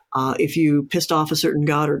time. If you pissed off a certain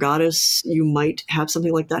god or goddess, you might have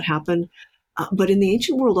something like that happen. But in the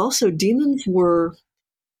ancient world also, demons were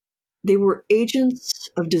agents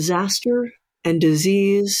of disaster and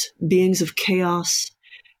disease, beings of chaos,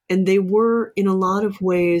 and they were, in a lot of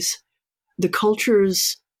ways, the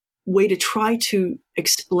culture's way to try to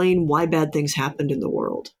explain why bad things happened in the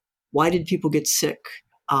world. Why did people get sick?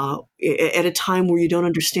 At a time where you don't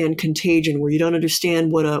understand contagion, where you don't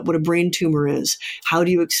understand what a brain tumor is, how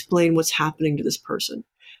do you explain what's happening to this person?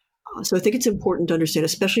 So I think it's important to understand,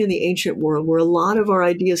 especially in the ancient world, where a lot of our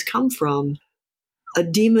ideas come from, a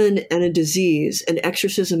demon and a disease, and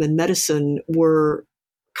exorcism and medicine were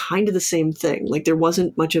kind of the same thing. Like there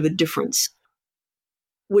wasn't much of a difference,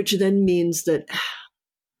 which then means that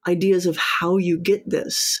ideas of how you get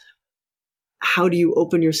this, how do you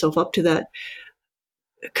open yourself up to that,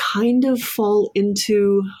 kind of fall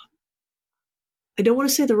into, I don't want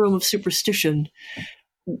to say the realm of superstition,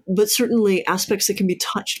 but certainly aspects that can be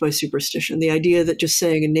touched by superstition. The idea that just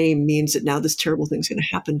saying a name means that now this terrible thing's going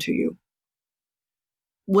to happen to you.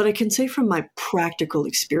 What I can say from my practical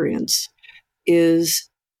experience is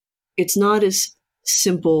it's not as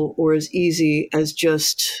simple or as easy as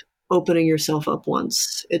just opening yourself up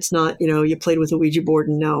once. It's not, you played with a Ouija board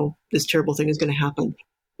and now this terrible thing is going to happen.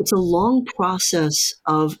 It's a long process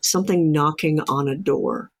of something knocking on a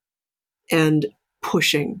door and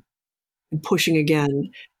pushing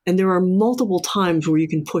again. And there are multiple times where you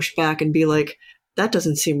can push back and be like, that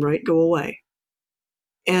doesn't seem right, go away.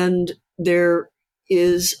 And there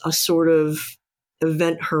is a sort of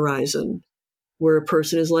event horizon where a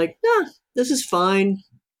person is like, this is fine.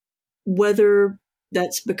 Whether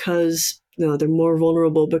that's because they're more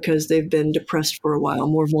vulnerable because they've been depressed for a while,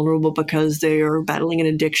 more vulnerable because they are battling an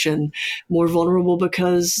addiction, more vulnerable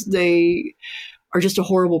because they are just a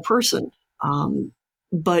horrible person.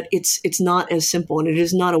 But it's not as simple, and it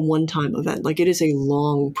is not a one-time event. Like it is a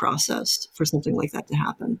long process for something like that to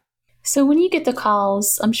happen. So when you get the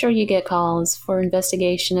calls, I'm sure you get calls for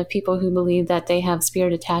investigation of people who believe that they have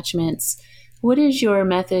spirit attachments. What is your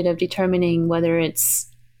method of determining whether it's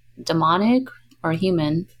demonic or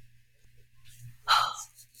human?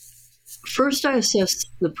 First, I assess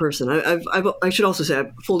the person. I should also say,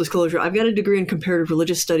 full disclosure, I've got a degree in comparative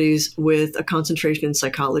religious studies with a concentration in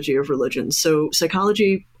psychology of religion. So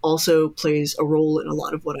psychology also plays a role in a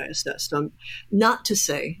lot of what I assessed. Not to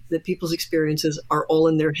say that people's experiences are all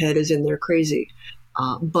in their head as in they're crazy,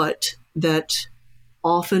 but that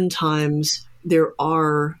oftentimes there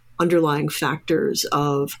are underlying factors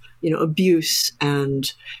of, abuse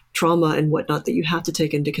and trauma and whatnot that you have to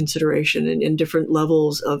take into consideration in different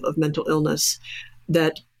levels of mental illness,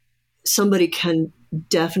 that somebody can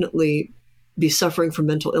definitely be suffering from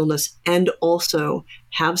mental illness and also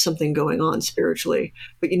have something going on spiritually.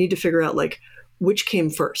 But you need to figure out which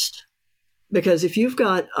came first. Because if you've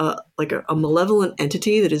got a malevolent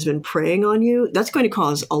entity that has been preying on you, that's going to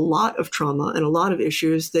cause a lot of trauma and a lot of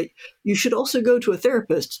issues that you should also go to a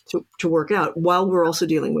therapist to work out while we're also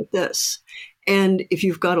dealing with this. And if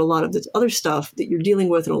you've got a lot of this other stuff that you're dealing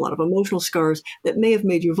with and a lot of emotional scars that may have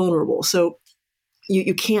made you vulnerable. So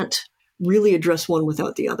you can't really address one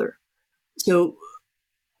without the other. So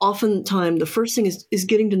oftentimes the first thing is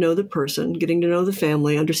getting to know the person, getting to know the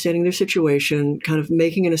family, understanding their situation, kind of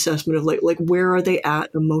making an assessment of like where are they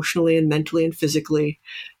at emotionally and mentally and physically.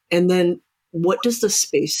 And then what does the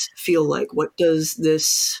space feel like? What does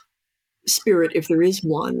this spirit, if there is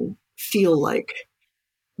one, feel like?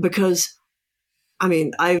 Because,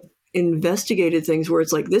 I've investigated things where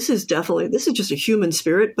it's like, this is just a human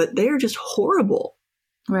spirit, but they are just horrible.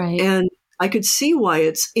 Right. And I could see why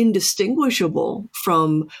it's indistinguishable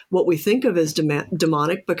from what we think of as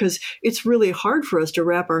demonic, because it's really hard for us to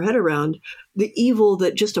wrap our head around the evil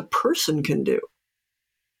that just a person can do.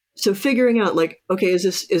 So figuring out like, okay, is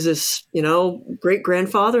this, great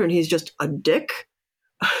grandfather and he's just a dick,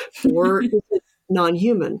 or is it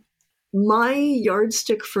non-human? My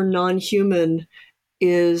yardstick for non-human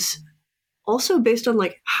is also based on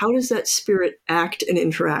like, how does that spirit act and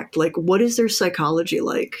interact? Like, what is their psychology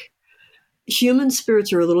like? Human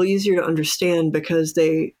spirits are a little easier to understand because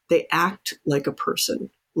they act like a person,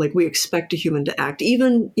 like we expect a human to act,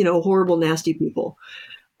 even, horrible, nasty people.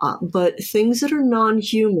 But things that are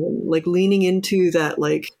non-human, like leaning into that,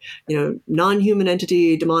 like, non-human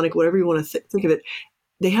entity, demonic, whatever you want to think of it,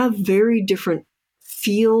 they have very different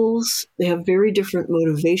feels. They have very different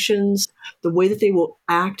motivations. The way that they will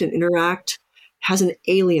act and interact has an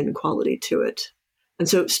alien quality to it. And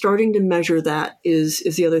so starting to measure that is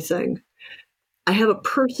the other thing. I have a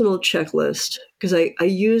personal checklist because I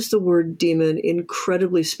use the word demon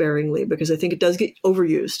incredibly sparingly because I think it does get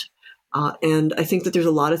overused. And I think that there's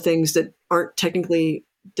a lot of things that aren't technically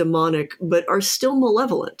demonic, but are still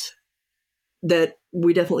malevolent that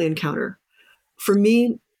we definitely encounter. For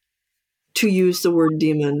me, to use the word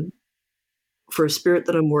demon for a spirit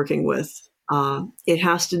that I'm working with, it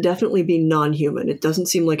has to definitely be non-human. It doesn't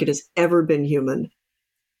seem like it has ever been human.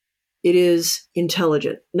 It is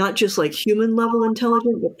intelligent, not just like human level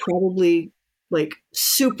intelligent, but probably like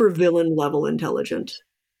super villain level intelligent.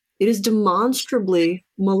 It is demonstrably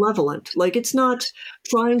malevolent. Like, it's not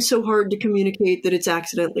trying so hard to communicate that it's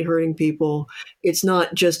accidentally hurting people. It's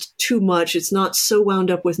not just too much. It's not so wound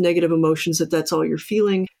up with negative emotions that that's all you're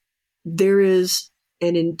feeling. There is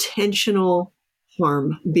an intentional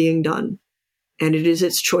harm being done, and it is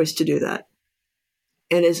its choice to do that.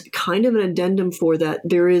 And as kind of an addendum for that,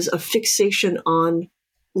 there is a fixation on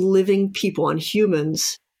living people, on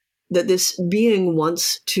humans, that this being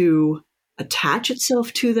wants to attach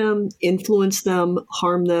itself to them, influence them,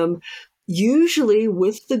 harm them, usually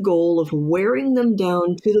with the goal of wearing them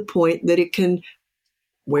down to the point that it can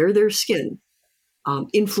wear their skin,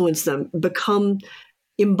 influence them, become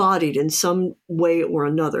embodied in some way or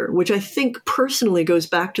another, which I think personally goes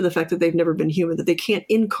back to the fact that they've never been human, that they can't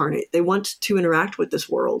incarnate. They want to interact with this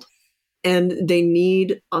world, and they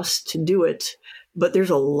need us to do it. But there's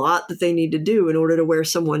a lot that they need to do in order to wear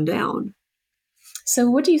someone down. So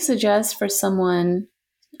what do you suggest for someone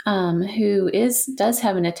who does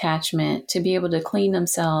have an attachment to be able to clean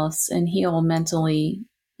themselves and heal mentally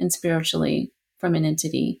and spiritually from an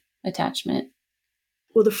entity attachment?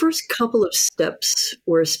 Well, the first couple of steps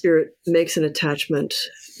where a spirit makes an attachment,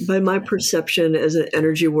 by my perception as an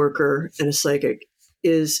energy worker and a psychic,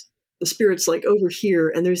 is the spirit's like over here,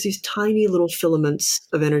 and there's these tiny little filaments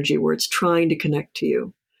of energy where it's trying to connect to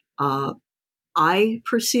you. I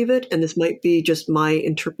perceive it, and this might be just my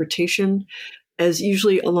interpretation, as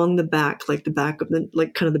usually along the back, like the back of the,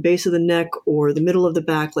 like kind of the base of the neck or the middle of the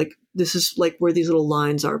back. Like, this is like where these little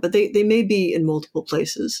lines are, but they may be in multiple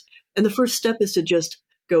places. And the first step is to just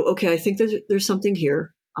go, okay, I think there's something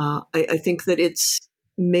here. I think that it's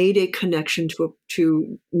made a connection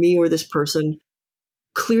to me or this person.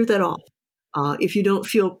 Clear that off. If you don't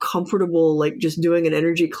feel comfortable, like just doing an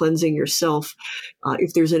energy cleansing yourself,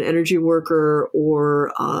 if there's an energy worker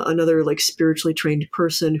or another like spiritually trained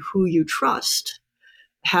person who you trust,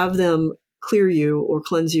 have them clear you or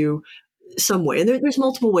cleanse you some way. And there's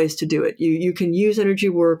multiple ways to do it. You can use energy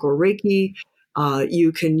work or Reiki.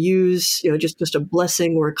 You can use, just a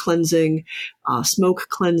blessing or a cleansing, smoke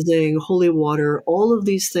cleansing, holy water. All of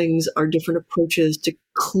these things are different approaches to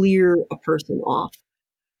clear a person off.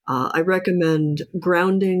 I recommend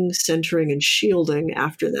grounding, centering, and shielding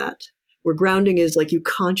after that, where grounding is like you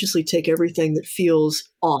consciously take everything that feels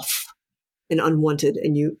off and unwanted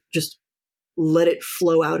and you just let it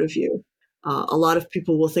flow out of you. A lot of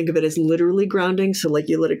people will think of it as literally grounding. So like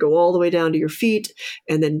you let it go all the way down to your feet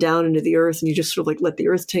and then down into the earth, and you just sort of like let the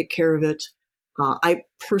earth take care of it. I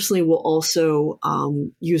personally will also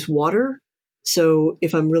use water. So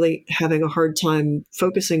if I'm really having a hard time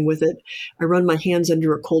focusing with it, I run my hands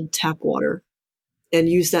under a cold tap water and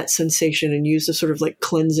use that sensation and use the sort of like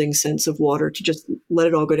cleansing sense of water to just let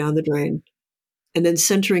it all go down the drain. And then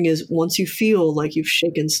centering is once you feel like you've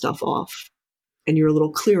shaken stuff off and you're a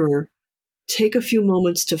little clearer, take a few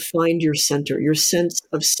moments to find your center, your sense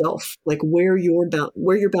of self, like where your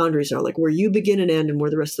boundaries are, like where you begin and end and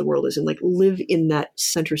where the rest of the world is, and like live in that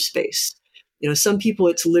center space. Some people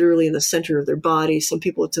it's literally in the center of their body. Some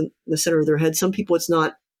people it's in the center of their head. Some people it's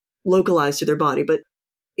not localized to their body, but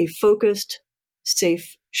a focused,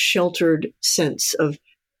 safe, sheltered sense of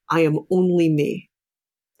I am only me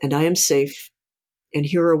and I am safe and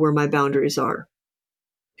here are where my boundaries are.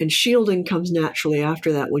 And shielding comes naturally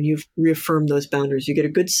after that when you've reaffirmed those boundaries. You get a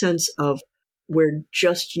good sense of where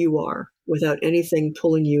just you are, without anything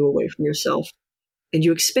pulling you away from yourself. And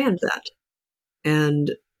you expand that.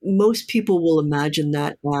 And most people will imagine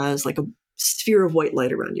that as like a sphere of white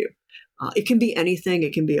light around you. It can be anything.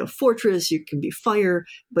 It can be a fortress. It can be fire.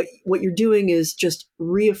 But what you're doing is just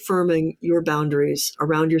reaffirming your boundaries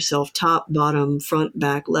around yourself, top, bottom, front,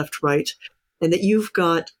 back, left, right, and that you've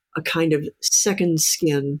got a kind of second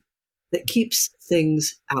skin that keeps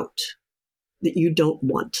things out that you don't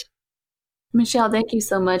want. Michelle, thank you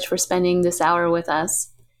so much for spending this hour with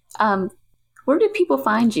us. Where do people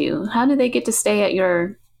find you? How do they get to stay at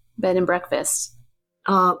your bed and breakfast?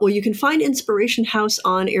 Well, you can find Inspiration House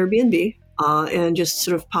on Airbnb and just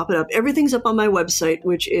sort of pop it up. Everything's up on my website,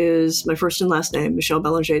 which is my first and last name,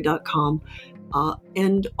 michellebelanger.com.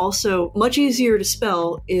 And also, much easier to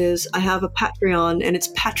spell is I have a Patreon, and it's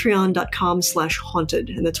patreon.com/haunted.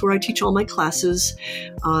 And that's where I teach all my classes.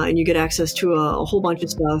 And you get access to a whole bunch of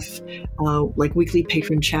stuff, like weekly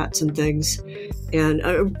patron chats and things. And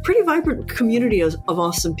a pretty vibrant community of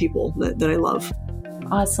awesome people that I love.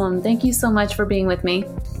 Awesome. Thank you so much for being with me.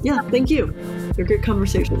 Yeah, thank you. A great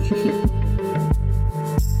conversation.